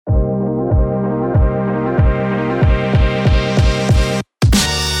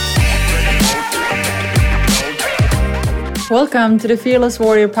Welcome to the Fearless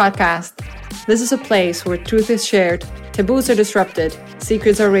Warrior podcast. This is a place where truth is shared, taboos are disrupted,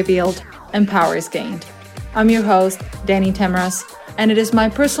 secrets are revealed, and power is gained. I'm your host, Dani Temras, and it is my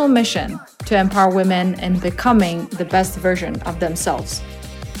personal mission to empower women in becoming the best version of themselves.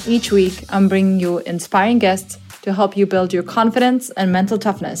 Each week, I'm bringing you inspiring guests to help you build your confidence and mental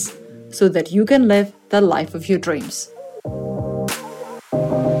toughness so that you can live the life of your dreams.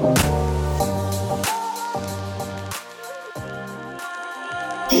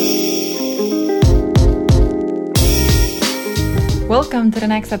 Welcome to the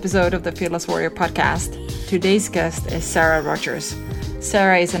next episode of the Fearless Warrior podcast. Today's guest is Sarah Rodgers.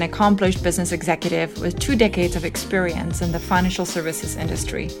 Sarah is an accomplished business executive with 2 decades of experience in the financial services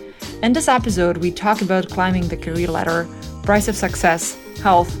industry. In this episode, we talk about climbing the career ladder, price of success,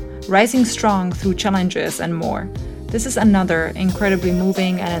 health, rising strong through challenges, and more. This is another incredibly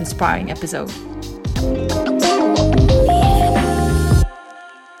moving and inspiring episode.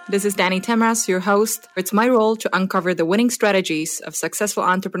 This is Dani Temras, your host. It's my role to uncover the winning strategies of successful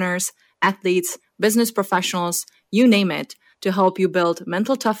entrepreneurs, athletes, business professionals, you name it, to help you build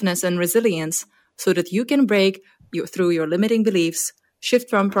mental toughness and resilience so that you can break through your limiting beliefs, shift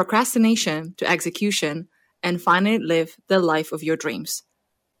from procrastination to execution, and finally live the life of your dreams.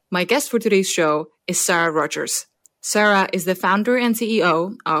 My guest for today's show is Sarah Rodgers. Sarah is the founder and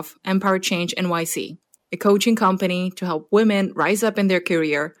CEO of Empower Change NYC, a coaching company to help women rise up in their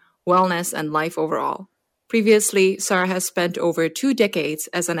career, wellness, and life overall. Previously, Sarah has spent over 2 decades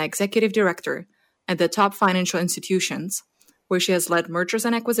as an executive director at the top financial institutions, where she has led mergers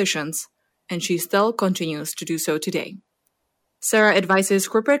and acquisitions, and she still continues to do so today. Sarah advises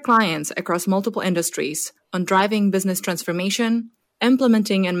corporate clients across multiple industries on driving business transformation,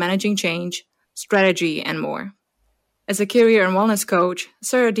 implementing and managing change, strategy, and more. As a career and wellness coach,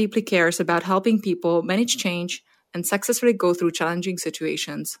 Sarah deeply cares about helping people manage change and successfully go through challenging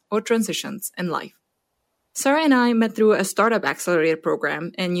situations or transitions in life. Sarah and I met through a startup accelerator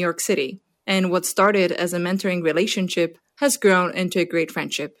program in New York City, and what started as a mentoring relationship has grown into a great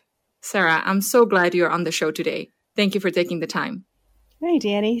friendship. Sarah, I'm so glad you're on the show today. Thank you for taking the time. Hey,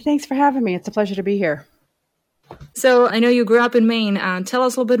 Dani. Thanks for having me. It's a pleasure to be here. So I know you grew up in Maine. Tell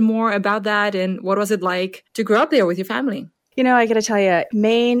us a little bit more about that and what was it like to grow up there with your family? You know, I got to tell you,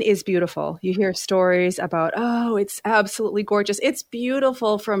 Maine is beautiful. You hear stories about, oh, it's absolutely gorgeous. It's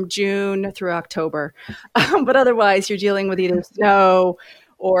beautiful from June through October. But otherwise, you're dealing with either snow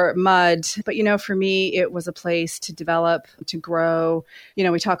or mud. But, you know, for me, it was a place to develop, to grow. You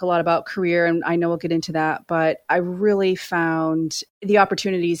know, we talk a lot about career, and I know we'll get into that, but I really found the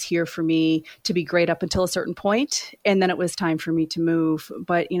opportunities here for me to be great up until a certain point, and then it was time for me to move.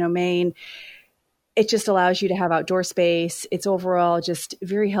 But, you know, Maine, it just allows you to have outdoor space. It's overall just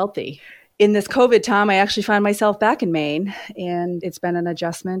very healthy. In this COVID time, I actually find myself back in Maine, and it's been an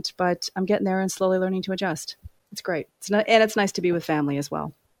adjustment, but I'm getting there and slowly learning to adjust. It's great. It's nice to be with family as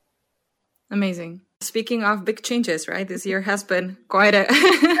well. Amazing. Speaking of big changes, right? This year has been quite a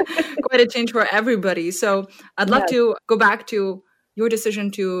quite a change for everybody. So I'd love to go back to your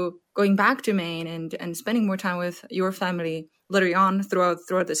decision to going back to Maine and spending more time with your family later on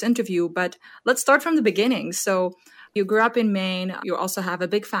throughout this interview. But let's start from the beginning. So you grew up in Maine. You also have a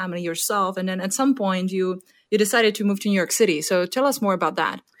big family yourself. And then at some point you decided to move to New York City. So tell us more about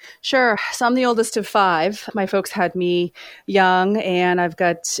that. Sure. So I'm the oldest of 5. My folks had me young, and I've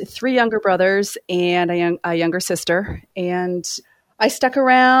got 3 younger brothers and a younger sister. And I stuck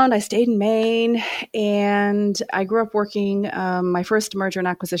around. I stayed in Maine, and I grew up working. My first merger and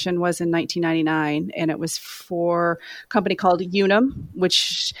acquisition was in 1999, and it was for a company called Unum,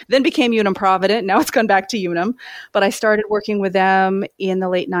 which then became Unum Provident. Now it's gone back to Unum. But I started working with them in the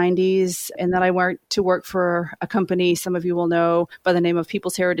late 90s, and then I went to work for a company some of you will know by the name of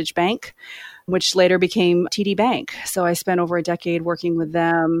People's Heritage Bank, which later became TD Bank. So I spent over a decade working with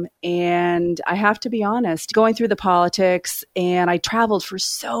them. And I have to be honest, going through the politics, and I traveled for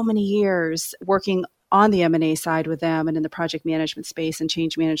so many years working on the M&A side with them and in the project management space and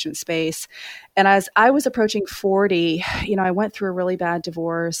change management space. And as I was approaching 40, you know, I went through a really bad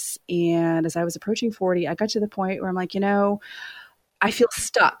divorce. And as I was approaching 40, I got to the point where I'm like, you know, I feel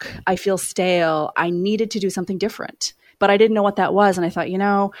stuck. I feel stale. I needed to do something different. But I didn't know what that was. And I thought, you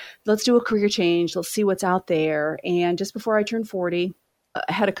know, let's do a career change. Let's see what's out there. And just before I turned 40,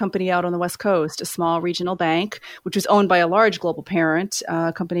 I had a company out on the West Coast, a small regional bank, which was owned by a large global parent,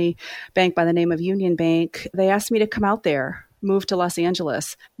 a company bank by the name of Union Bank. They asked me to come out there, move to Los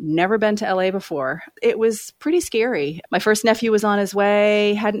Angeles. Never been to LA before. It was pretty scary. My first nephew was on his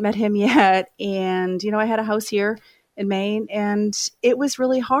way, hadn't met him yet. And, you know, I had a house here in Maine, and it was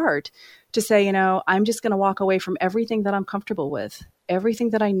really hard to say, I'm just going to walk away from everything that I'm comfortable with, everything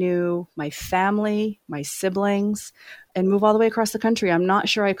that I knew, my family, my siblings, and move all the way across the country. I'm not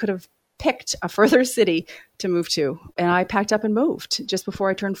sure I could have picked a further city to move to. And I packed up and moved just before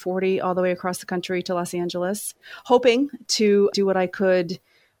I turned 40, all the way across the country to Los Angeles, hoping to do what I could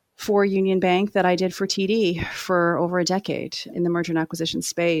for Union Bank that I did for TD for over a decade in the merger and acquisition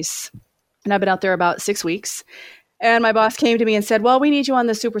space. And I've been out there about 6 weeks. And my boss came to me and said, well, we need you on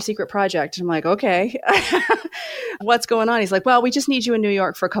this super secret project. And I'm like, okay, what's going on? He's like, well, we just need you in New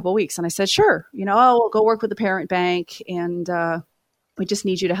York for a couple of weeks. And I said, sure, we'll go work with the parent bank. And we just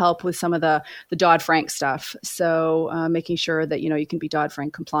need you to help with some of the Dodd-Frank stuff. So making sure that, you can be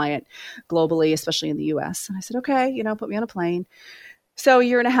Dodd-Frank compliant globally, especially in the US. And I said, okay, put me on a plane. So a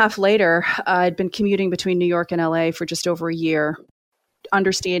year and a half later, I'd been commuting between New York and LA for just over a year,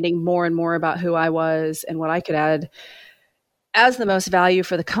 understanding more and more about who I was and what I could add as the most value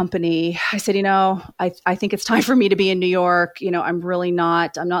for the company. I said, I think it's time for me to be in New York. I'm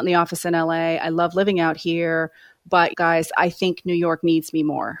not in the office in LA. I love living out here, but guys, I think New York needs me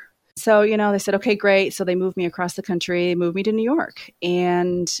more. So, they said, okay, great. So they moved me across the country, moved me to New York.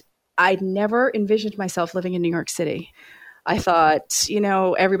 And I'd never envisioned myself living in New York City. I thought,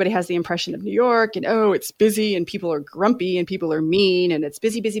 everybody has the impression of New York and, it's busy and people are grumpy and people are mean and it's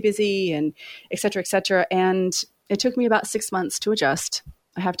busy, busy, busy and et cetera, et cetera. And it took me about 6 months to adjust.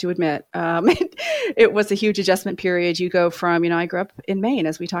 I have to admit, it was a huge adjustment period. You go from, I grew up in Maine,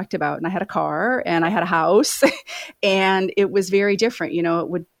 as we talked about, and I had a car and I had a house and it was very different. It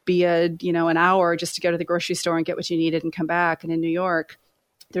would be an hour just to go to the grocery store and get what you needed and come back. And in New York,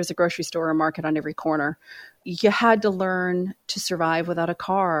 there's a grocery store or market on every corner. You had to learn to survive without a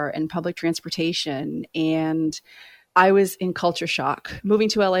car and public transportation. And I was in culture shock. Moving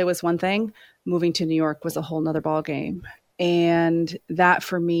to LA was one thing. Moving to New York was a whole nother ballgame. And that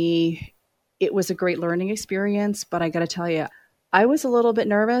for me, it was a great learning experience. But I got to tell you, I was a little bit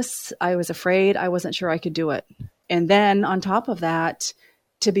nervous. I was afraid. I wasn't sure I could do it. And then on top of that,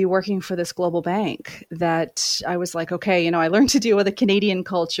 to be working for this global bank that I was like, okay, I learned to deal with the Canadian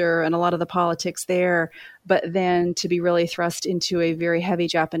culture and a lot of the politics there, but then to be really thrust into a very heavy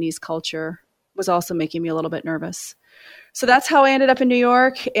Japanese culture was also making me a little bit nervous. So that's how I ended up in New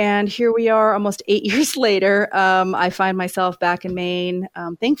York. And here we are almost 8 years later. I find myself back in Maine,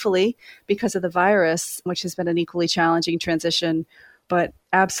 thankfully, because of the virus, which has been an equally challenging transition, but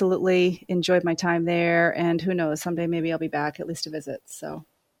absolutely enjoyed my time there. And who knows, someday maybe I'll be back at least to visit. So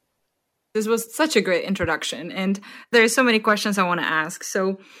this was such a great introduction, and there are so many questions I want to ask.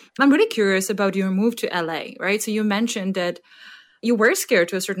 So I'm really curious about your move to LA, right? So you mentioned that you were scared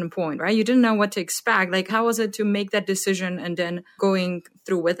to a certain point, right? You didn't know what to expect. Like, how was it to make that decision and then going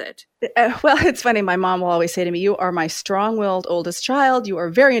through with it? Well, it's funny. My mom will always say to me, you are my strong-willed oldest child. You are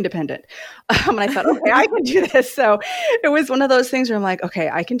very independent. And I thought, okay, I can do this. So it was one of those things where I'm like, okay,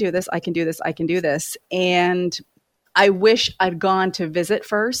 I can do this. I can do this. I can do this. And I wish I'd gone to visit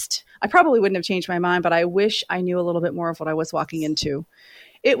first. I probably wouldn't have changed my mind, but I wish I knew a little bit more of what I was walking into.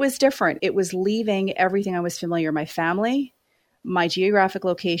 It was different. It was leaving everything I was familiar, my family, my geographic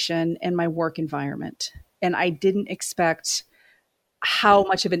location, and my work environment. And I didn't expect how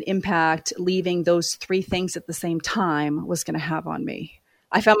much of an impact leaving those three things at the same time was going to have on me.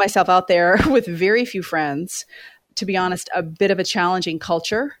 I found myself out there with very few friends, to be honest, a bit of a challenging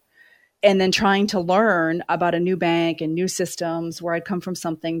culture. And then trying to learn about a new bank and new systems where I'd come from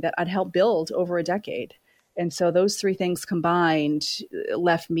something that I'd helped build over a decade. And so those three things combined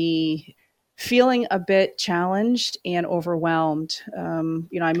left me feeling a bit challenged and overwhelmed.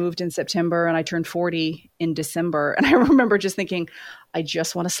 I moved in September and I turned 40 in December. And I remember just thinking, I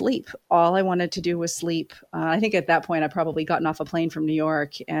just want to sleep. All I wanted to do was sleep. I think at that point, I'd probably gotten off a plane from New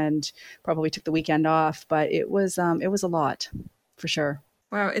York and probably took the weekend off. But it was a lot, for sure.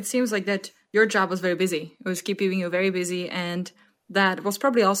 Wow, it seems like that your job was very busy. It was keeping you very busy. And that was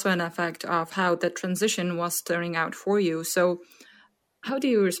probably also an effect of how the transition was turning out for you. So how do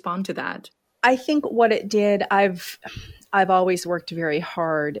you respond to that? I think what it did, I've always worked very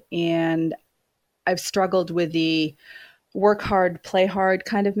hard, and I've struggled with the work hard, play hard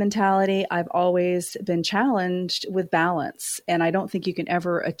kind of mentality. I've always been challenged with balance, and I don't think you can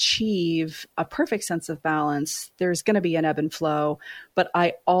ever achieve a perfect sense of balance. There's going to be an ebb and flow, but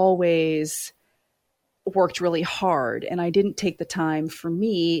I always worked really hard, and I didn't take the time for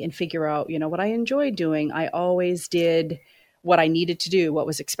me and figure out, what I enjoyed doing. I always did what I needed to do, what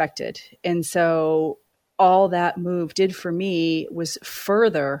was expected. And so all that move did for me was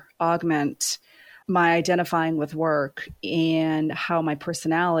further augment my identifying with work and how my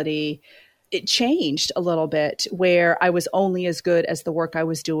personality it changed a little bit where I was only as good as the work I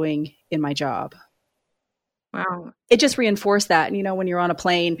was doing in my job. Wow. It just reinforced that. And, when you're on a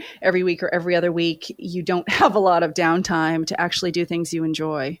plane every week or every other week, you don't have a lot of downtime to actually do things you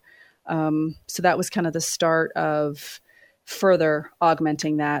enjoy. So that was kind of the start of further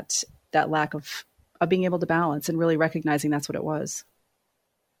augmenting that lack of being able to balance and really recognizing that's what it was.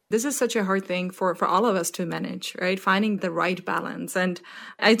 This is such a hard thing for all of us to manage, right? Finding the right balance. And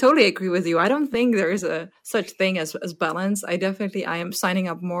I totally agree with you. I don't think there is a such thing as balance. I am signing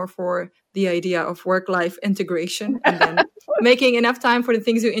up more for the idea of work-life integration and then making enough time for the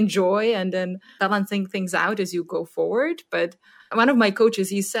things you enjoy and then balancing things out as you go forward. But one of my coaches,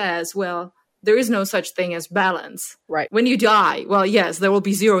 he says, well, there is no such thing as balance. Right. When you die, well, yes, there will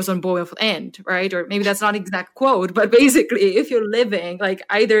be zeros on both end, right? Or maybe that's not exact quote, but basically, if you're living, like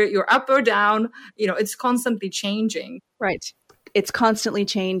either you're up or down, it's constantly changing. Right. It's constantly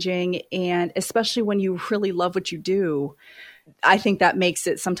changing. And especially when you really love what you do, I think that makes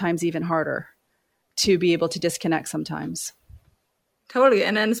it sometimes even harder to be able to disconnect sometimes. Totally.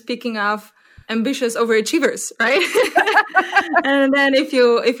 And then speaking of ambitious overachievers, right? And then if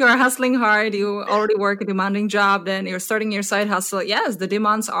you're hustling hard, you already work a demanding job, then you're starting your side hustle. Yes, the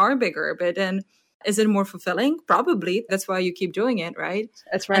demands are bigger, but then is it more fulfilling? Probably. That's why you keep doing it, right?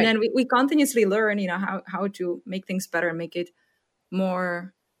 That's right. And then we continuously learn, how to make things better, make it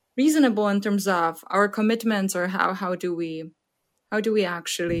more reasonable in terms of our commitments, or how do we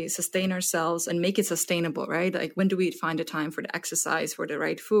actually sustain ourselves and make it sustainable, right? Like when do we find the time for the exercise, for the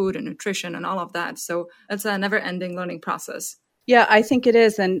right food and nutrition and all of that? So it's a never-ending learning process. Yeah, I think it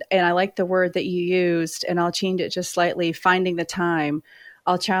is. And I like the word that you used, and I'll change it just slightly, finding the time.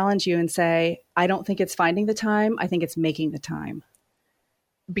 I'll challenge you and say, I don't think it's finding the time. I think it's making the time.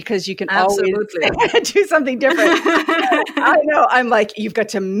 Because you can always do something different. I know. I'm like, you've got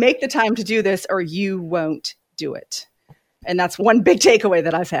to make the time to do this or you won't do it. And that's one big takeaway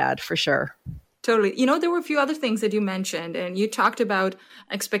that I've had for sure. Totally. There were a few other things that you mentioned, and you talked about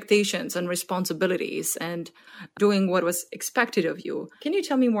expectations and responsibilities and doing what was expected of you. Can you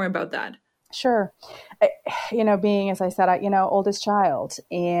tell me more about that? Sure. Being, as I said, oldest child,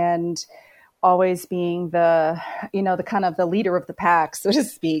 and always being the kind of the leader of the pack, so to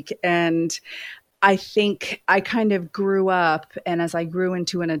speak. And I think I kind of grew up, and as I grew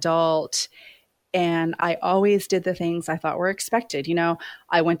into an adult, and I always did the things I thought were expected.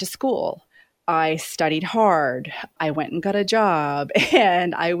 I went to school, I studied hard, I went and got a job,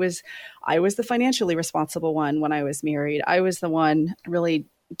 and I was the financially responsible one when I was married. I was the one really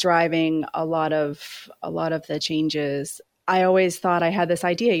driving a lot of the changes. I always thought I had this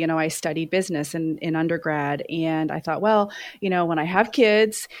idea, I studied business in undergrad, and I thought, well, when I have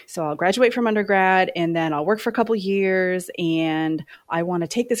kids, so I'll graduate from undergrad and then I'll work for a couple years, and I want to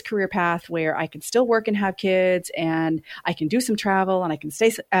take this career path where I can still work and have kids, and I can do some travel, and I can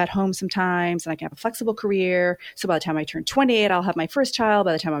stay at home sometimes, and I can have a flexible career. So by the time I turn 28, I'll have my first child.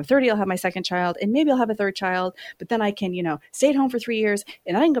 By the time I'm 30, I'll have my second child, and maybe I'll have a third child, but then I can, stay at home for 3 years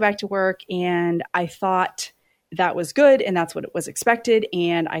and then I can go back to work. And I thought that was good, and that's what it was expected.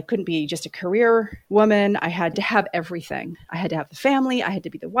 And I couldn't be just a career woman. I had to have everything. I had to have the family. I had to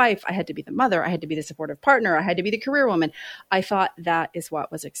be the wife. I had to be the mother. I had to be the supportive partner. I had to be the career woman. I thought that is what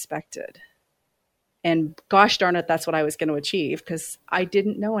was expected. And gosh darn it, that's what I was going to achieve, because I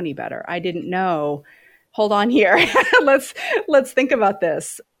didn't know any better. I didn't know, hold on here. let's think about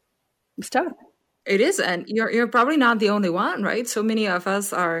this. It's tough. It is. And you're probably not the only one, right? So many of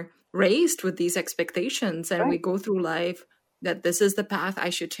us are raised with these expectations, and we go through life that this is the path I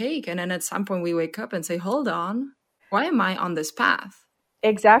should take. And then at some point we wake up and say, hold on, why am I on this path?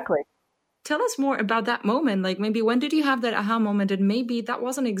 Exactly. Tell us more about that moment. Like maybe when did you have that aha moment, and maybe that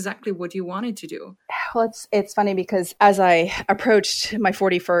wasn't exactly what you wanted to do? Well, it's funny because as I approached my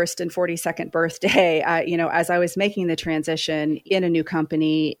 41st and 42nd birthday, as I was making the transition in a new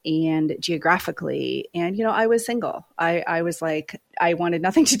company and geographically, and, I was single. I was like, I wanted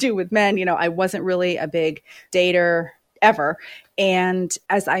nothing to do with men. I wasn't really a big dater ever. And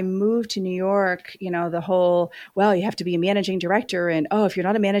as I moved to New York, the whole, well, you have to be a managing director. And, oh, if you're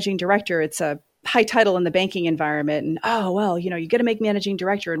not a managing director, it's a high title in the banking environment. And, oh, well, you got to make managing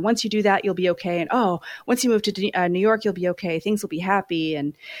director. And once you do that, you'll be okay. And, oh, once you move to New York, you'll be okay. Things will be happy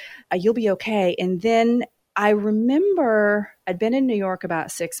and you'll be okay. And then I remember I'd been in New York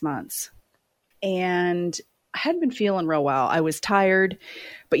about 6 months, and I hadn't been feeling real well. I was tired,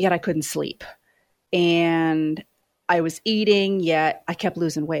 but yet I couldn't sleep. And I was eating, yet I kept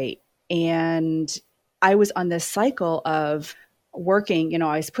losing weight. And I was on this cycle of working,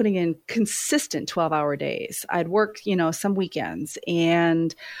 I was putting in consistent 12-hour days. I'd work, some weekends,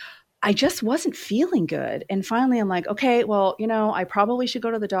 and I just wasn't feeling good. And finally, I'm like, okay, well, I probably should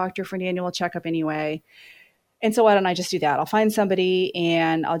go to the doctor for an annual checkup anyway. And so why don't I just do that? I'll find somebody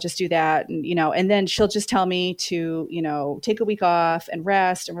and I'll just do that. And then she'll just tell me to, take a week off and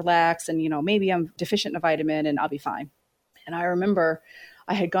rest and relax. And, maybe I'm deficient in a vitamin and I'll be fine. And I remember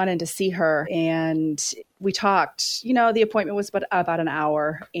I had gone in to see her and we talked, the appointment was about an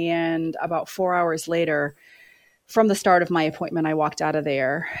hour, and about 4 hours later, from the start of my appointment, I walked out of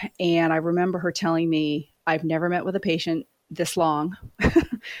there and I remember her telling me, I've never met with a patient this long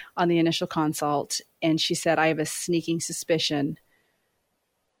on the initial consult. And she said, I have a sneaking suspicion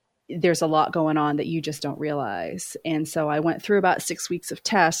there's a lot going on that you just don't realize. And so I went through about 6 weeks of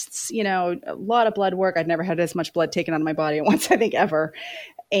tests, a lot of blood work. I'd never had as much blood taken out of my body at once, I think, ever.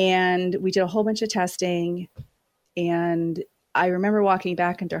 And we did a whole bunch of testing. And I remember walking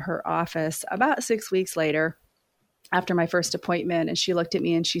back into her office about 6 weeks later after my first appointment. And she looked at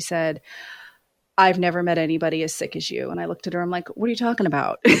me and she said, I've never met anybody as sick as you. And I looked at her, I'm like, what are you talking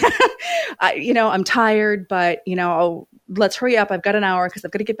about? I'm tired, but, let's hurry up. I've got an hour because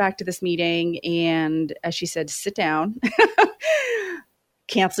I've got to get back to this meeting. And as she said, sit down,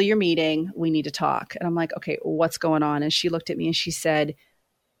 cancel your meeting. We need to talk. And I'm like, okay, what's going on? And she looked at me and she said,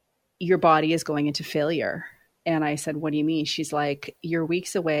 your body is going into failure. And I said, what do you mean? She's like, you're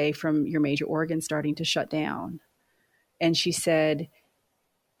weeks away from your major organs starting to shut down. And she said,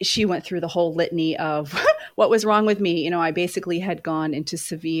 she went through the whole litany of what was wrong with me. I basically had gone into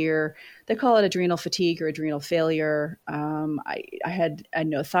severe, they call it adrenal fatigue or adrenal failure. I had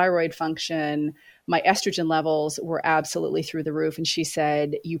no thyroid function. My estrogen levels were absolutely through the roof. And she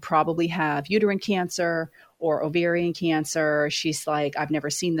said, you probably have uterine cancer or ovarian cancer. She's like, I've never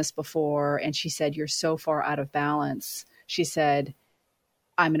seen this before. And she said, you're so far out of balance. She said,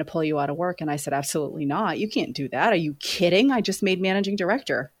 I'm going to pull you out of work. And I said, absolutely not. You can't do that. Are you kidding? I just made managing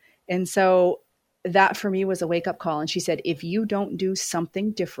director. And so that for me was a wake up call. And she said, if you don't do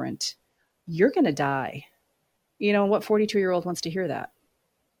something different, you're going to die. What 42-year-old wants to hear that?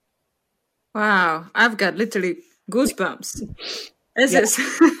 Wow. I've got literally goosebumps.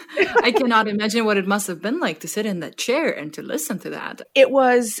 I cannot imagine what it must have been like to sit in that chair and to listen to that. It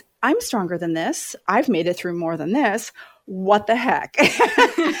was, I'm stronger than this. I've made it through more than this. What the heck?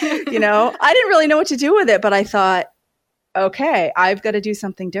 I didn't really know what to do with it, but I thought, okay, I've got to do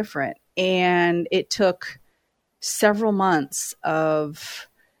something different. And it took several months of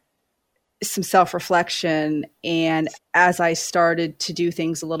some self-reflection. And as I started to do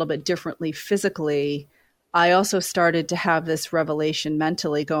things a little bit differently physically, I also started to have this revelation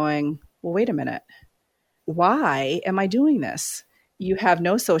mentally going, well, wait a minute. Why am I doing this? You have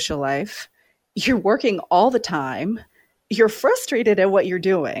no social life. You're working all the time. You're frustrated at what you're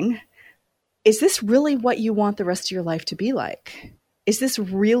doing. Is this really what you want the rest of your life to be like? Is this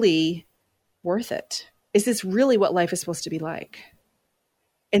really worth it? Is this really what life is supposed to be like?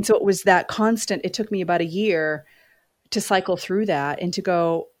 And so it was that constant, it took me about a year to cycle through that and to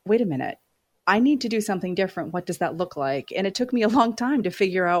go, wait a minute, I need to do something different. What does that look like? And it took me a long time to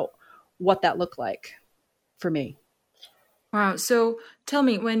figure out what that looked like for me. Wow. So tell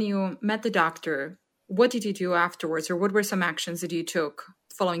me, when you met the doctor, what did you do afterwards, or what were some actions that you took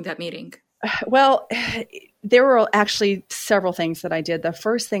following that meeting? Well, there were actually several things that I did. The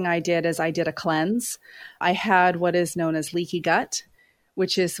first thing I did is I did a cleanse. I had what is known as leaky gut,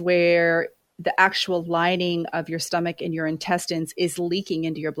 which is where the actual lining of your stomach and your intestines is leaking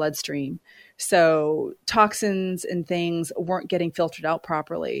into your bloodstream. So toxins and things weren't getting filtered out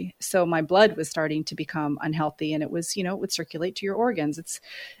properly. So my blood was starting to become unhealthy, and it was, it would circulate to your organs.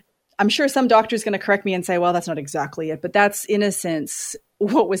 I'm sure some doctor's going to correct me and say, well, that's not exactly it, but that's in a sense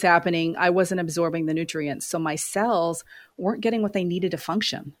what was happening. I wasn't absorbing the nutrients. So my cells weren't getting what they needed to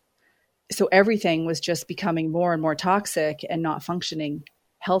function. So everything was just becoming more and more toxic and not functioning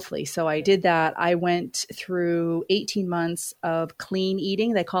healthily. So I did that. I went through 18 months of clean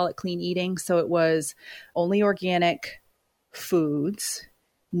eating. They call it clean eating. So it was only organic foods,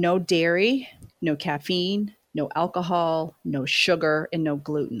 no dairy, no caffeine, no alcohol, no sugar, and no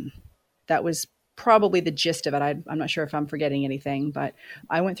gluten. That was probably the gist of it. I'm not sure if I'm forgetting anything, but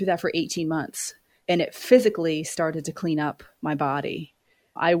I went through that for 18 months, and it physically started to clean up my body.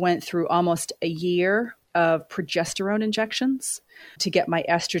 I went through almost a year of progesterone injections to get my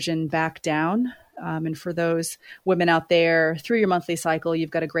estrogen back down. And for those women out there, through your monthly cycle,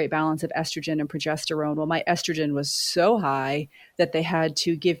 you've got a great balance of estrogen and progesterone. Well, my estrogen was so high that they had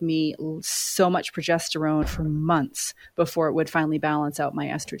to give me so much progesterone for months before it would finally balance out my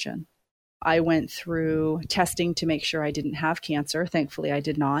estrogen. I went through testing to make sure I didn't have cancer. Thankfully, I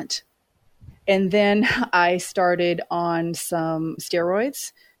did not. And then I started on some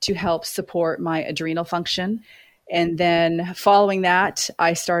steroids to help support my adrenal function. And then following that,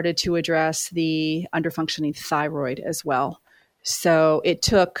 I started to address the underfunctioning thyroid as well. So it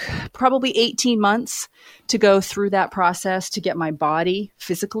took probably 18 months to go through that process to get my body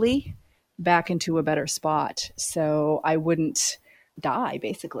physically back into a better spot so I wouldn't die,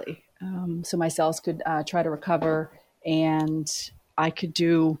 basically. So my cells could try to recover and I could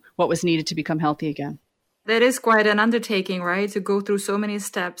do what was needed to become healthy again. That is quite an undertaking, right? To go through so many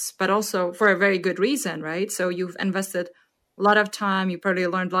steps, but also for a very good reason, right? So you've invested a lot of time. You probably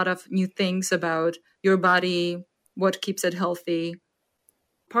learned a lot of new things about your body, what keeps it healthy.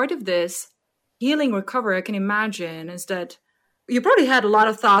 Part of this healing recovery, I can imagine, is that you probably had a lot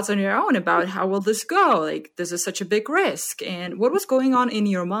of thoughts on your own about how will this go? Like, this is such a big risk. And what was going on in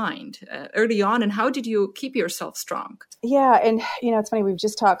your mind early on? And how did you keep yourself strong? Yeah. And, it's funny, we've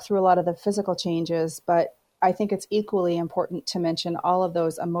just talked through a lot of the physical changes, but I think it's equally important to mention all of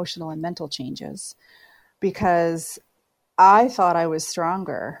those emotional and mental changes, because I thought I was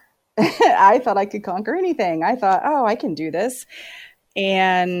stronger. I thought I could conquer anything. I thought, oh, I can do this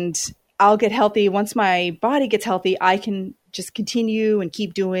and I'll get healthy. Once my body gets healthy, I can just continue and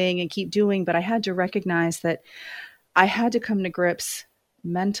keep doing. But I had to recognize that I had to come to grips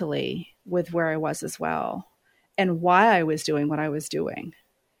mentally with where I was as well and why I was doing what I was doing.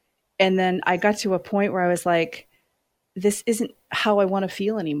 And then I got to a point where I was like, this isn't how I want to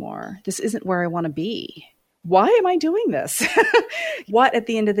feel anymore. This isn't where I want to be. Why am I doing this? What at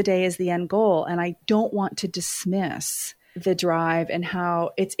the end of the day is the end goal? And I don't want to dismiss the drive and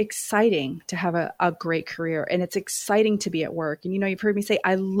how it's exciting to have a great career and it's exciting to be at work. And, you've heard me say,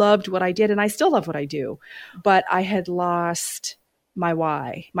 I loved what I did and I still love what I do, but I had lost my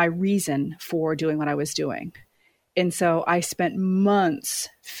why, my reason for doing what I was doing. And so I spent months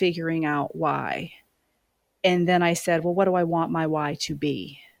figuring out why. And then I said, well, what do I want my why to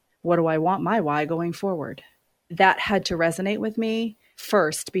be? What do I want my why going forward? That had to resonate with me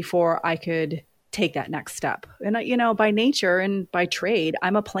first before I could take that next step. And, by nature and by trade,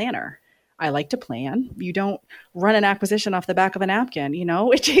 I'm a planner. I like to plan. You don't run an acquisition off the back of a napkin,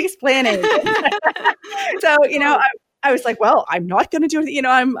 it takes planning. So, I was like, well, I'm not going to do it.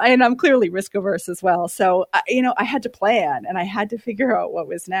 I'm clearly risk averse as well. So, I had to plan and I had to figure out what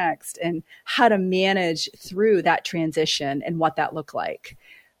was next and how to manage through that transition and what that looked like,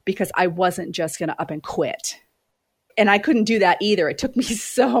 because I wasn't just going to up and quit. And I couldn't do that either. It took me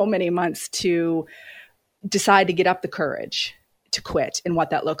so many months to decide to get up the courage to quit and what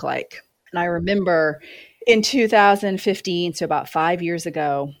that looked like. And I remember in 2015, so about 5 years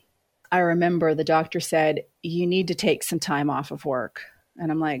ago, I remember the doctor said, you need to take some time off of work.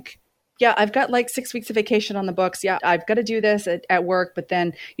 And I'm like, yeah, I've got like 6 weeks of vacation on the books. Yeah, I've got to do this at work, but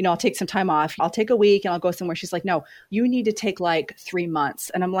then, I'll take some time off. I'll take a week and I'll go somewhere. She's like, no, you need to take like 3 months.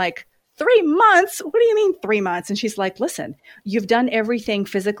 And I'm like, 3 months? What do you mean 3 months? And she's like, listen, you've done everything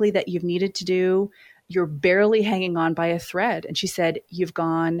physically that you've needed to do. You're barely hanging on by a thread. And she said, you've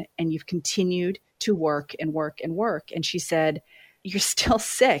gone and you've continued to work and work and work. And she said, you're still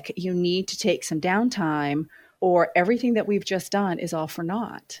sick. You need to take some downtime or everything that we've just done is all for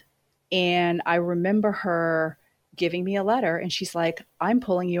naught. And I remember her giving me a letter and she's like, I'm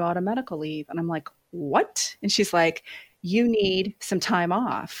pulling you out of medical leave. And I'm like, what? And she's like, you need some time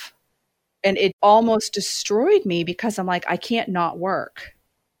off. And it almost destroyed me because I'm like, I can't not work.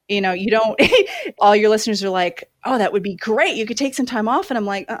 You don't, all your listeners are like, oh, that would be great. You could take some time off. And I'm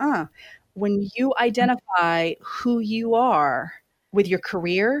like, when you identify who you are with your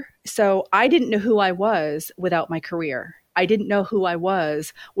career. So I didn't know who I was without my career. I didn't know who I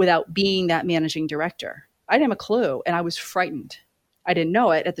was without being that managing director. I didn't have a clue and I was frightened. I didn't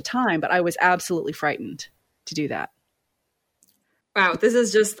know it at the time, but I was absolutely frightened to do that. Wow, this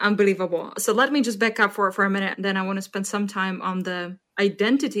is just unbelievable. So let me just back up for a minute. And then I want to spend some time on the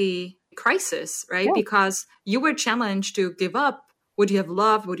identity crisis, right? Yeah. Because you were challenged to give up what you have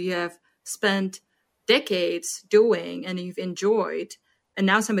loved, what you have spent decades doing and you've enjoyed. And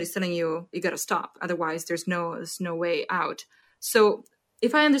now somebody's telling you, you got to stop. Otherwise, there's no way out. So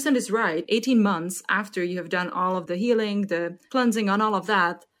if I understand this right, 18 months after you have done all of the healing, the cleansing on all of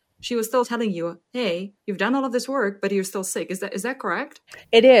that, she was still telling you, hey, you've done all of this work, but you're still sick. Is that correct?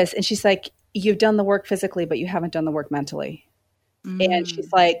 It is. And she's like, you've done the work physically, but you haven't done the work mentally. And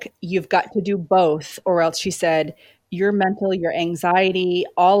she's like, you've got to do both, or else she said, your mental, your anxiety,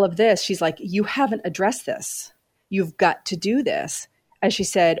 all of this. She's like, you haven't addressed this. You've got to do this. As she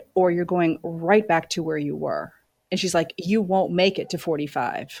said, or you're going right back to where you were. And she's like, you won't make it to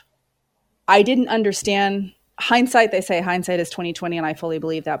 45. I didn't understand hindsight. They say hindsight is 20/20, and I fully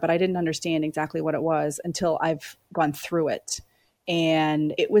believe that, but I didn't understand exactly what it was until I've gone through it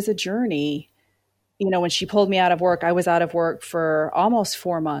And it was a journey. When she pulled me out of work, I was out of work for almost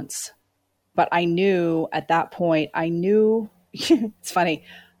 4 months. But I knew at that point, it's funny.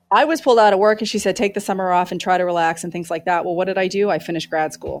 I was pulled out of work and she said, take the summer off and try to relax and things like that. Well, what did I do? I finished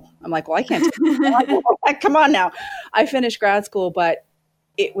grad school. I'm like, well, I can't. Come on now. I finished grad school, but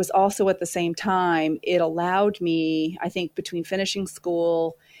it was also at the same time, it allowed me, I think, between finishing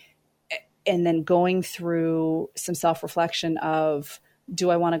school and then going through some self-reflection of, do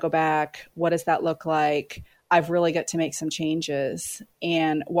I want to go back? What does that look like? I've really got to make some changes,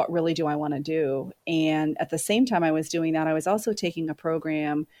 and what really do I want to do? And at the same time I was doing that, I was also taking a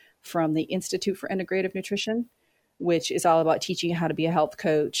program from the Institute for Integrative Nutrition, which is all about teaching you how to be a health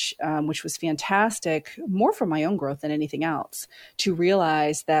coach, which was fantastic, more for my own growth than anything else, to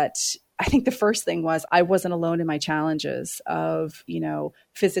realize that I think the first thing was I wasn't alone in my challenges of,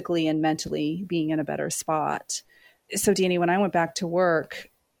 physically and mentally being in a better spot. So Danny, when I went back to work,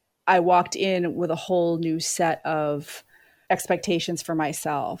 I walked in with a whole new set of expectations for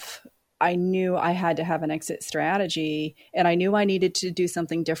myself. I knew I had to have an exit strategy, and I knew I needed to do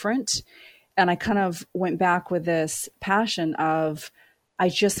something different. And I kind of went back with this passion of, I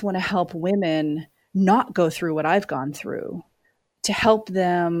just want to help women not go through what I've gone through, to help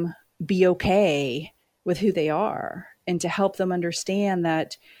them be okay with who they are, and to help them understand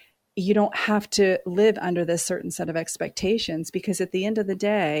that you don't have to live under this certain set of expectations, because at the end of the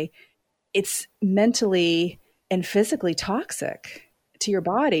day, it's mentally and physically toxic to your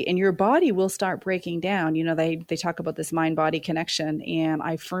body, and your body will start breaking down. They talk about this mind-body connection, and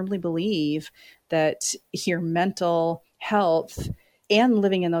I firmly believe that your mental health and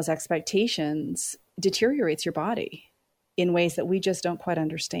living in those expectations deteriorates your body in ways that we just don't quite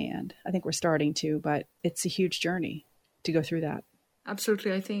understand. I think we're starting to, but it's a huge journey to go through that.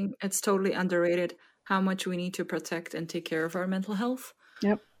 Absolutely. I think it's totally underrated how much we need to protect and take care of our mental health.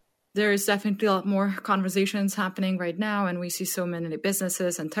 Yep. There is definitely a lot more conversations happening right now, and we see so many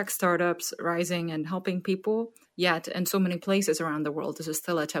businesses and tech startups rising and helping people. Yet, in so many places around the world, this is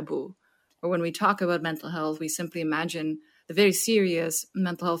still a taboo. Or when we talk about mental health, we simply imagine the very serious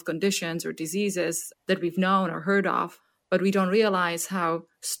mental health conditions or diseases that we've known or heard of, but we don't realize how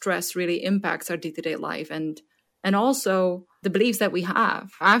stress really impacts our day-to-day life and also the beliefs that we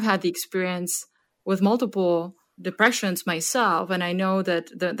have. I've had the experience with multiple depressions myself, and I know that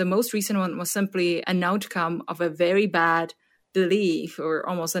the most recent one was simply an outcome of a very bad belief or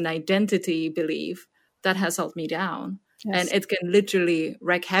almost an identity belief that has held me down. Yes. And it can literally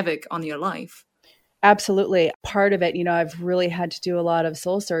wreak havoc on your life. Absolutely. Part of it, I've really had to do a lot of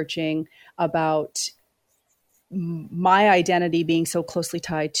soul searching about my identity being so closely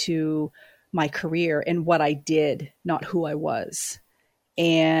tied to my career and what I did, not who I was.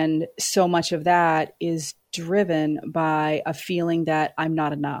 And so much of that is driven by a feeling that I'm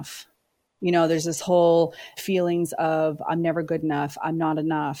not enough. There's this whole feelings of I'm never good enough, I'm not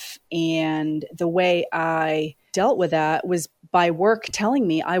enough. And the way I dealt with that was by work telling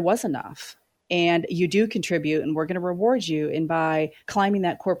me I was enough. And you do contribute, and we're going to reward you. And by climbing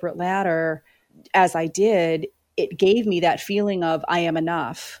that corporate ladder, as I did, it gave me that feeling of I am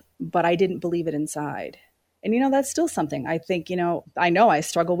enough, but I didn't believe it inside. And, that's still something I think, I know I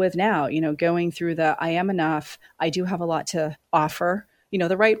struggle with now, going through the I am enough. I do have a lot to offer,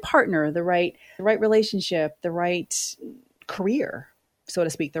 the right partner, the right relationship, the right career, so to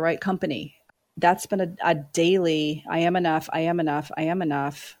speak, the right company. That's been a daily, I am enough, I am enough, I am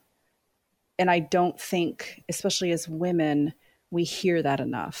enough. And I don't think, especially as women, we hear that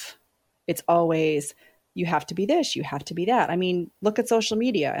enough. It's always, you have to be this, you have to be that. I mean, look at social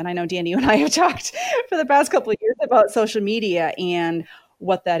media. And I know, Danny, you and I have talked for the past couple of years about social media and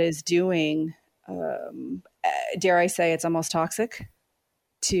what that is doing. Dare I say it's almost toxic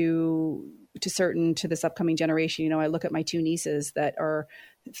to this upcoming generation. I look at my two nieces that are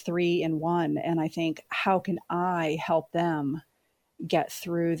 3 and 1, and I think, how can I help them get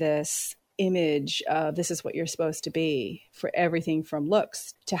through this image of this is what you're supposed to be, for everything from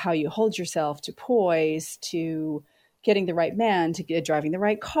looks to how you hold yourself, to poise, to getting the right man, to driving the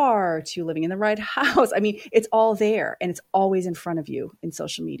right car, to living in the right house. I mean, it's all there, and it's always in front of you in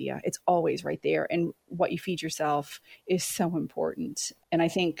social media. It's always right there. And what you feed yourself is so important. And I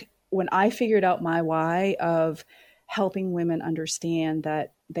think when I figured out my why of helping women understand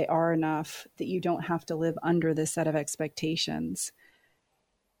that they are enough, that you don't have to live under this set of expectations,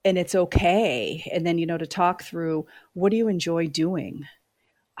 and it's okay. And then, to talk through, what do you enjoy doing?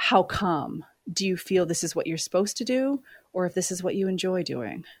 How come? Do you feel this is what you're supposed to do, or if this is what you enjoy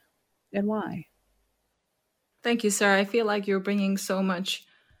doing, and why? Thank you, Sarah. I feel like you're bringing so much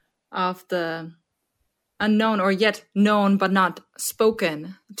of the unknown or yet known but not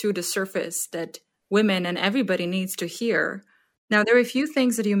spoken to the surface that women and everybody needs to hear. Now, there are a few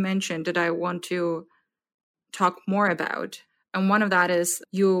things that you mentioned that I want to talk more about. And one of that is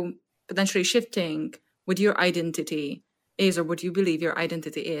you potentially shifting what your identity is or what you believe your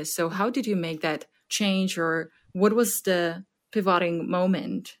identity is. So how did you make that change, or what was the pivoting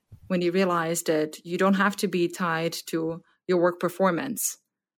moment when you realized that you don't have to be tied to your work performance?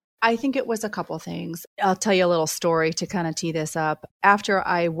 I think it was a couple things. I'll tell you a little story to kind of tee this up. After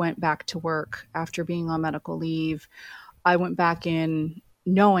I went back to work, after being on medical leave, I went back in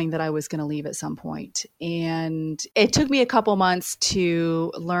knowing that I was going to leave at some point. And it took me a couple months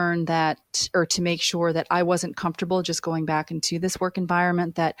to learn that, or to make sure that I wasn't comfortable just going back into this work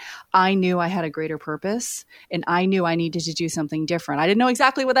environment, that I knew I had a greater purpose and I knew I needed to do something different. I didn't know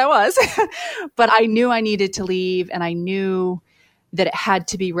exactly what that was, but I knew I needed to leave, and I knew that it had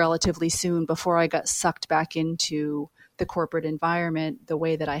to be relatively soon before I got sucked back into the corporate environment the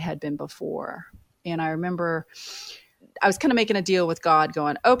way that I had been before. And I remember I was kind of making a deal with God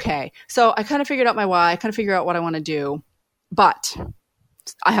going, okay, so I kind of figured out my why, I kind of figured out what I want to do, but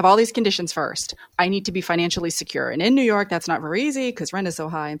I have all these conditions first. I need to be financially secure. And in New York, that's not very easy because rent is so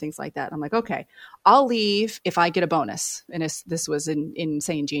high and things like that. And I'm like, okay, I'll leave if I get a bonus. And this was in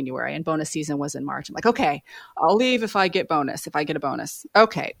January, and bonus season was in March. I'm like, okay, I'll leave if I get a bonus.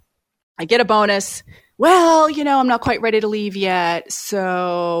 Okay, I get a bonus. Well, I'm not quite ready to leave yet.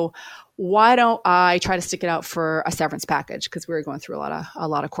 So why don't I try to stick it out for a severance package? Because we were going through a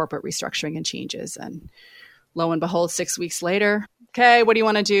lot of corporate restructuring and changes. And lo and behold, 6 weeks later, okay, what do you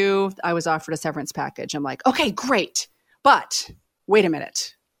want to do? I was offered a severance package. I'm like, okay, great. But wait a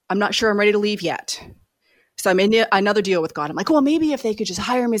minute. I'm not sure I'm ready to leave yet. So I'm in another deal with God. I'm like, well, maybe if they could just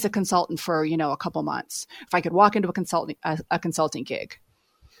hire me as a consultant for, a couple months, if I could walk into a consulting gig.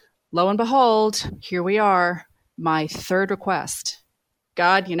 Lo and behold, here we are, my third request.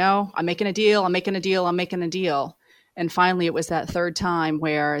 God, I'm making a deal. And finally, it was that third time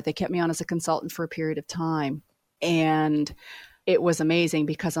where they kept me on as a consultant for a period of time. And it was amazing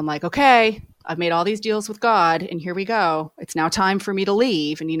because I'm like, okay, I've made all these deals with God, and here we go. It's now time for me to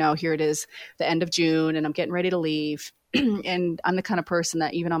leave. And, here it is, the end of June, and I'm getting ready to leave. And I'm the kind of person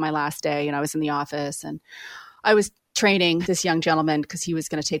that even on my last day, I was in the office and I was training this young gentleman because he was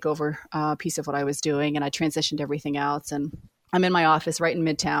going to take over a piece of what I was doing, and I transitioned everything else. And I'm in my office right in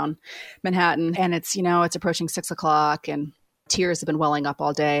Midtown Manhattan, and it's approaching 6:00, and tears have been welling up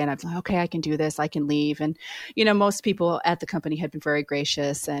all day. And I'm like, okay, I can do this. I can leave. And, most people at the company had been very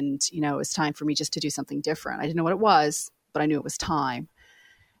gracious, and, it was time for me just to do something different. I didn't know what it was, but I knew it was time.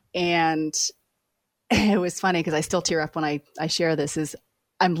 And it was funny because I still tear up when I share this. Is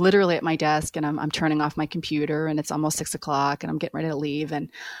I'm literally at my desk, and I'm turning off my computer, and it's almost 6:00, and I'm getting ready to leave. And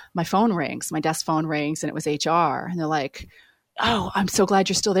my phone rings, my desk phone rings, and it was HR. And they're like, oh, I'm so glad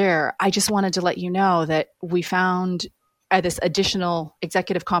you're still there. I just wanted to let you know that we found this additional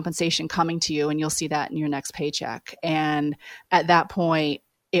executive compensation coming to you, and you'll see that in your next paycheck. And at that point,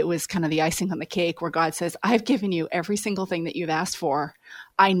 it was kind of the icing on the cake where God says, I've given you every single thing that you've asked for.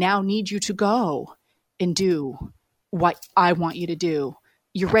 I now need you to go and do what I want you to do.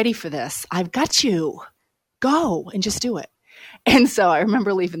 You're ready for this. I've got you. Go and just do it. And so I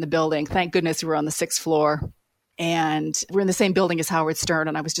remember leaving the building. Thank goodness we were on the 6th floor. And we're in the same building as Howard Stern.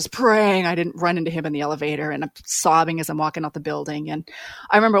 And I was just praying I didn't run into him in the elevator. And I'm sobbing as I'm walking out the building. And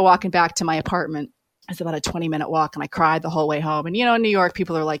I remember walking back to my apartment. It's about a 20-minute walk. And I cried the whole way home. And, in New York,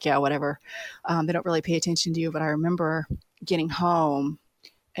 people are like, yeah, whatever. They don't really pay attention to you. But I remember getting home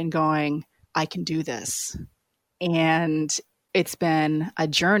and going, I can do this. And it's been a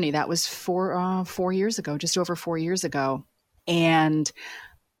journey. That was 4 years ago, just over 4 years ago. And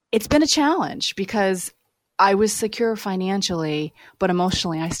it's been a challenge because I was secure financially, but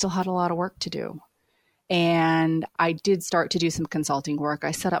emotionally, I still had a lot of work to do. And I did start to do some consulting work.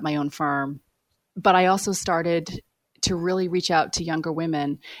 I set up my own firm, but I also started to really reach out to younger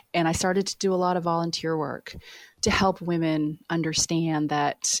women. And I started to do a lot of volunteer work to help women understand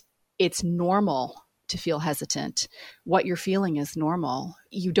that it's normal to feel hesitant. What you're feeling is normal.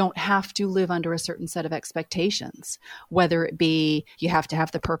 You don't have to live under a certain set of expectations, whether it be you have to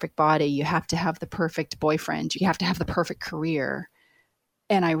have the perfect body, you have to have the perfect boyfriend, you have to have the perfect career.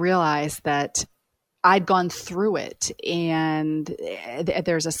 And I realized that I'd gone through it. And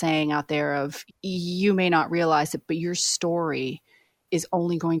there's a saying out there of, you may not realize it, but your story is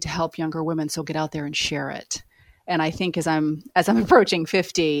only going to help younger women. So get out there and share it. And I think as I'm approaching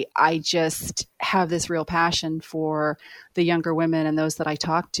 50, I just have this real passion for the younger women and those that I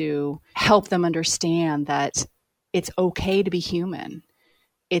talk to, help them understand that it's okay to be human.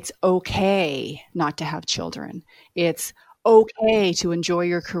 It's okay not to have children. It's okay to enjoy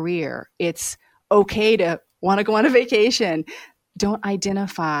your career. It's okay to want to go on a vacation. Don't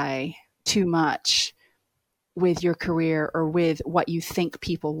identify too much with your career or with what you think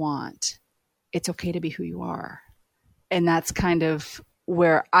people want. It's okay to be who you are. And that's kind of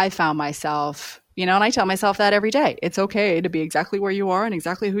where I found myself, and I tell myself that every day. It's okay to be exactly where you are and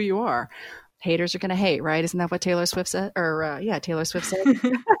exactly who you are. Haters are going to hate, right? Isn't that what Taylor Swift said? Taylor Swift said.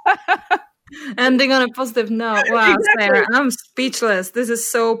 Ending on a positive note. Wow, Exactly. Sarah, I'm speechless. This is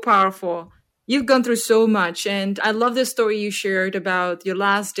so powerful. You've gone through so much. And I love the story you shared about your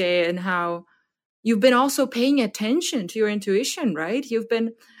last day and how you've been also paying attention to your intuition, right? You've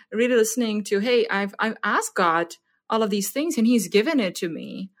been really listening to, hey, I've asked God all of these things and he's given it to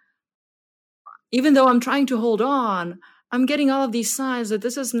me. Even though I'm trying to hold on, I'm getting all of these signs that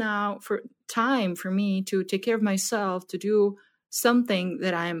this is now for time for me to take care of myself, to do something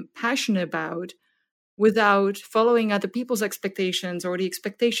that I'm passionate about without following other people's expectations or the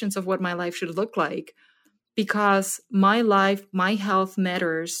expectations of what my life should look like. Because my life, my health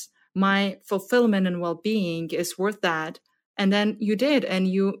matters, my fulfillment and well-being is worth that. And then you did, and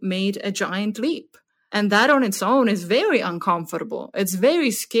you made a giant leap. And that on its own is very uncomfortable. It's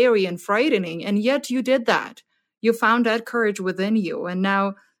very scary and frightening. And yet you did that. You found that courage within you. And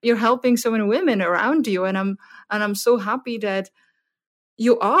now you're helping so many women around you. And I'm so happy that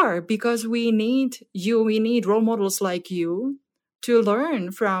you are, because we need you. We need role models like you to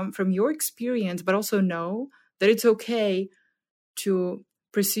learn from your experience, but also know that it's okay to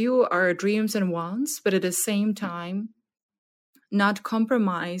pursue our dreams and wants, but at the same time, not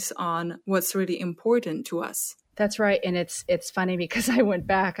compromise on what's really important to us. That's right. And it's funny because I went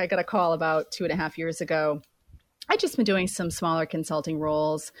back. I got a call about 2.5 years ago. I'd just been doing some smaller consulting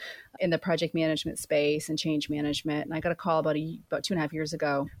roles in the project management space and change management. And I got a call about 2.5 years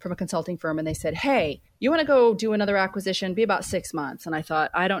ago from a consulting firm. And they said, hey, you want to go do another acquisition? Be about 6 months. And I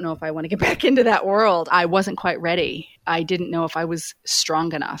thought, I don't know if I want to get back into that world. I wasn't quite ready. I didn't know if I was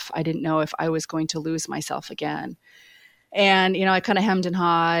strong enough. I didn't know if I was going to lose myself again. And, I kind of hemmed and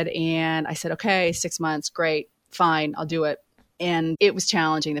hawed and I said, okay, 6 months. Great. Fine. I'll do it. And it was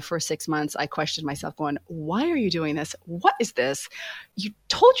challenging. The first 6 months, I questioned myself going, why are you doing this? What is this? You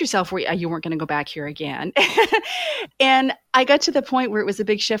told yourself you weren't going to go back here again. And I got to the point where it was a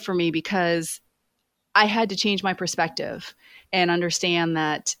big shift for me because I had to change my perspective and understand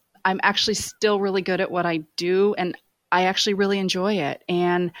that I'm actually still really good at what I do. And I actually really enjoy it.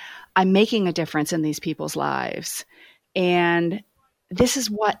 And I'm making a difference in these people's lives. And this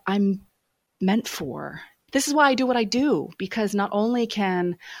is what I'm meant for. This is why I do what I do, because not only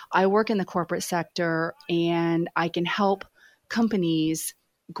can I work in the corporate sector and I can help companies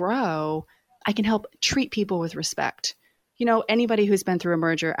grow, I can help treat people with respect. Anybody who's been through a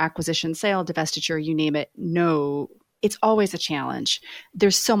merger, acquisition, sale, divestiture, you name it, no, it's always a challenge.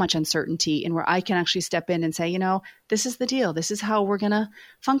 There's so much uncertainty, and where I can actually step in and say, this is the deal. This is how we're going to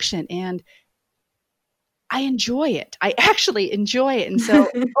function. And I enjoy it. I actually enjoy it. And so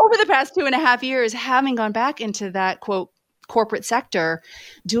over the past 2.5 years, having gone back into that, quote, corporate sector,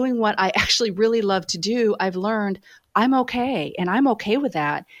 doing what I actually really love to do, I've learned I'm okay. And I'm okay with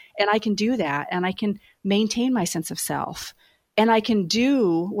that. And I can do that. And I can maintain my sense of self. And I can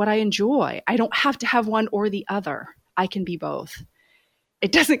do what I enjoy. I don't have to have one or the other. I can be both.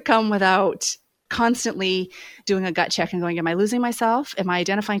 It doesn't come without constantly doing a gut check and going, am I losing myself? Am I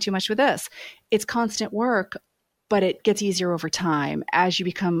identifying too much with this? It's constant work, but it gets easier over time as you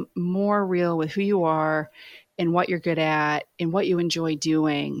become more real with who you are and what you're good at and what you enjoy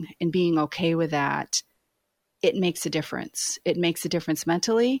doing and being okay with that. It makes a difference. It makes a difference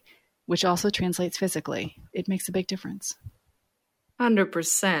mentally, which also translates physically. It makes a big difference.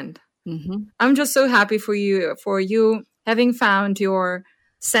 100%. Mm-hmm. I'm just so happy for you having found your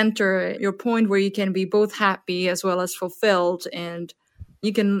center, your point where you can be both happy as well as fulfilled, and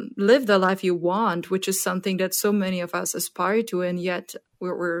you can live the life you want, which is something that so many of us aspire to, and yet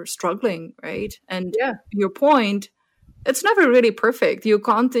we're struggling, right? And your point, it's never really perfect. You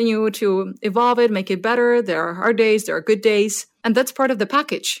continue to evolve it, make it better. There are hard days, there are good days, and that's part of the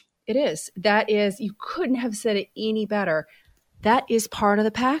package. It is. That is, you couldn't have said it any better. That is part of the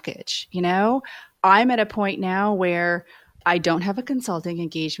package. I'm at a point now where I don't have a consulting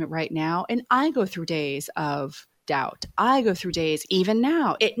engagement right now, and I go through days of doubt. I go through days, even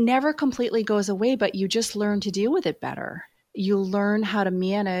now. It never completely goes away, but you just learn to deal with it better. You learn how to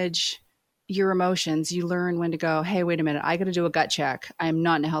manage your emotions. You learn when to go, hey, wait a minute, I got to do a gut check. I'm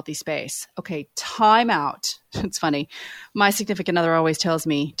not in a healthy space. Okay, time out. It's funny. My significant other always tells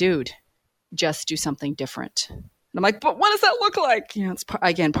me, dude, just do something different. And I'm like, but what does that look like? It's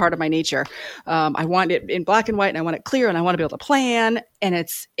again, part of my nature. I want it in black and white and I want it clear and I want to be able to plan. And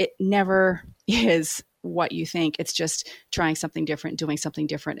it never is what you think. It's just trying something different, doing something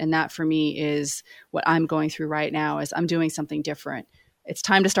different. And that for me is what I'm going through right now is I'm doing something different. It's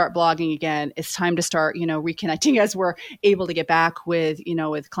time to start blogging again. It's time to start, reconnecting as we're able to get back with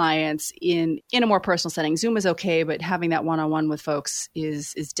clients in a more personal setting. Zoom is okay, but having that one-on-one with folks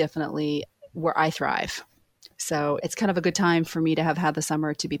is definitely where I thrive. So it's kind of a good time for me to have had the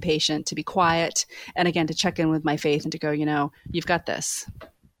summer to be patient, to be quiet, and again, to check in with my faith and to go, you've got this.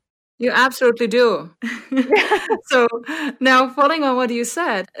 You absolutely do. So now following on what you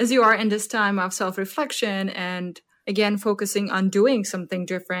said, as you are in this time of self-reflection and again, focusing on doing something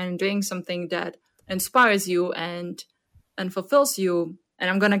different, doing something that inspires you and fulfills you. And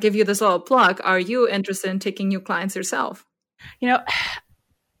I'm going to give you this little plug. Are you interested in taking new clients yourself?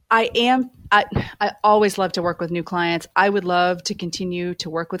 I am. I always love to work with new clients. I would love to continue to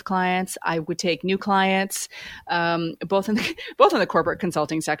work with clients. I would take new clients, both in the corporate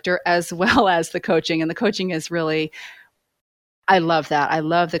consulting sector as well as the coaching. And the coaching is really, I love that. I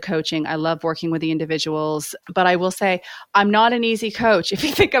love the coaching. I love working with the individuals. But I will say, I'm not an easy coach. If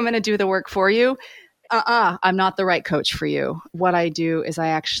you think I'm going to do the work for you, I'm not the right coach for you. What I do is I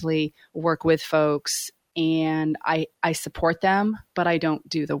actually work with folks and I support them, but I don't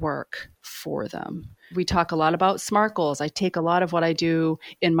do the work for them. We talk a lot about SMART goals. I take a lot of what I do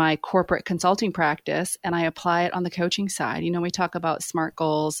in my corporate consulting practice and I apply it on the coaching side. We talk about SMART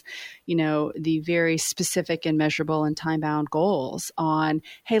goals, the very specific and measurable and time-bound goals on,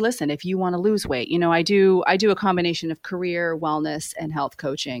 hey, listen, if you want to lose weight, I do a combination of career, wellness, and health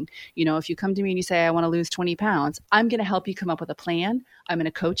coaching. If you come to me and you say, I want to lose 20 pounds, I'm going to help you come up with a plan. I'm going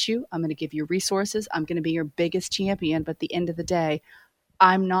to coach you. I'm going to give you resources. I'm going to be your biggest champion. But at the end of the day,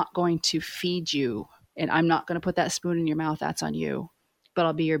 I'm not going to feed you and I'm not going to put that spoon in your mouth. That's on you. But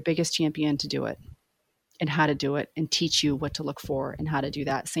I'll be your biggest champion to do it and how to do it and teach you what to look for and how to do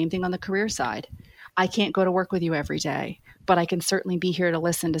that. Same thing on the career side. I can't go to work with you every day, but I can certainly be here to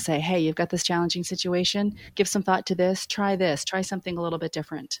listen to say, hey, you've got this challenging situation. Give some thought to this. Try something a little bit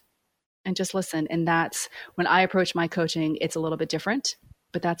different and just listen. And that's when I approach my coaching, it's a little bit different,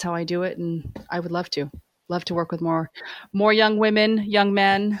 but that's how I do it. And I would love to work with more young women, young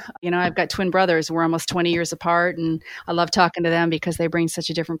men. I've got twin brothers. We're almost 20 years apart. And I love talking to them because they bring such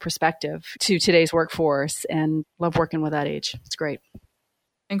a different perspective to today's workforce and love working with that age. It's great.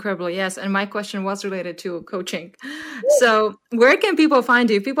 Incredible. Yes. And my question was related to coaching. So where can people find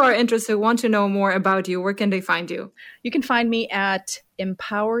you? If people are interested, want to know more about you, where can they find you? You can find me at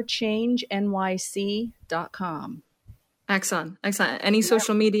empowerchangenyc.com. Excellent. Any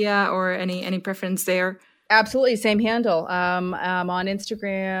social media or any preference there? Absolutely. Same handle. I'm on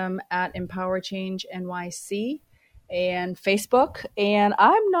Instagram at empowerchangenyc and Facebook. And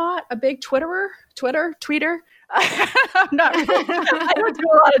I'm not a big tweeter. I'm not really, I don't do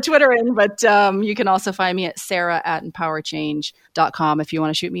a lot of Twittering, but you can also find me at sarah@empowerchange.com if you want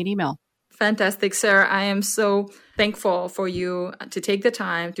to shoot me an email. Fantastic, Sarah. I am so thankful for you to take the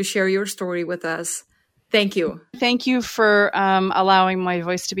time to share your story with us. Thank you. Thank you for allowing my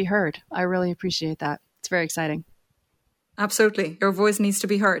voice to be heard. I really appreciate that. It's very exciting. Absolutely. Your voice needs to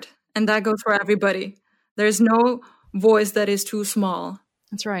be heard. And that goes for everybody. There's no voice that is too small.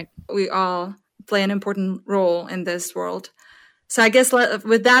 That's right. We all play an important role in this world. So I guess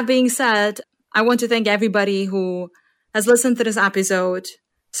with that being said, I want to thank everybody who has listened to this episode.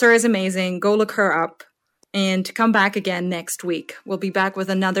 Sarah is amazing. Go look her up and come back again next week. We'll be back with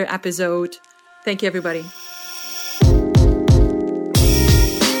another episode. Thank you, everybody.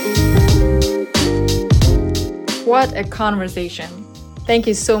 What a conversation. Thank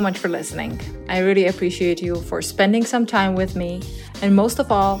you so much for listening. I really appreciate you for spending some time with me and most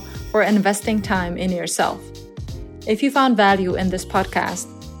of all, for investing time in yourself. If you found value in this podcast,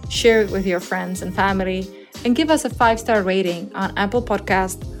 share it with your friends and family and give us a 5-star rating on Apple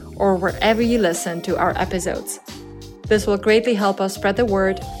Podcast or wherever you listen to our episodes. This will greatly help us spread the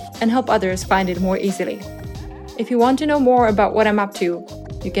word and help others find it more easily. If you want to know more about what I'm up to,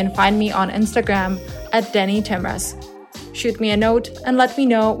 you can find me on Instagram at Denny Timras. Shoot me a note and let me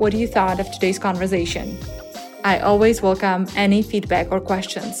know what you thought of today's conversation. I always welcome any feedback or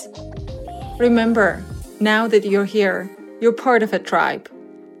questions. Remember, now that you're here, you're part of a tribe.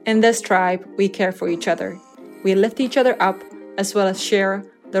 In this tribe, we care for each other. We lift each other up as well as share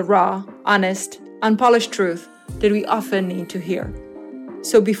the raw, honest, unpolished truth that we often need to hear.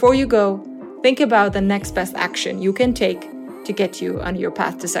 So before you go, think about the next best action you can take to get you on your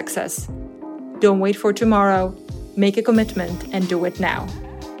path to success. Don't wait for tomorrow. Make a commitment and do it now.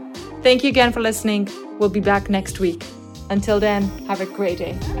 Thank you again for listening. We'll be back next week. Until then, have a great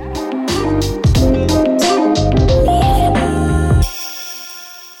day.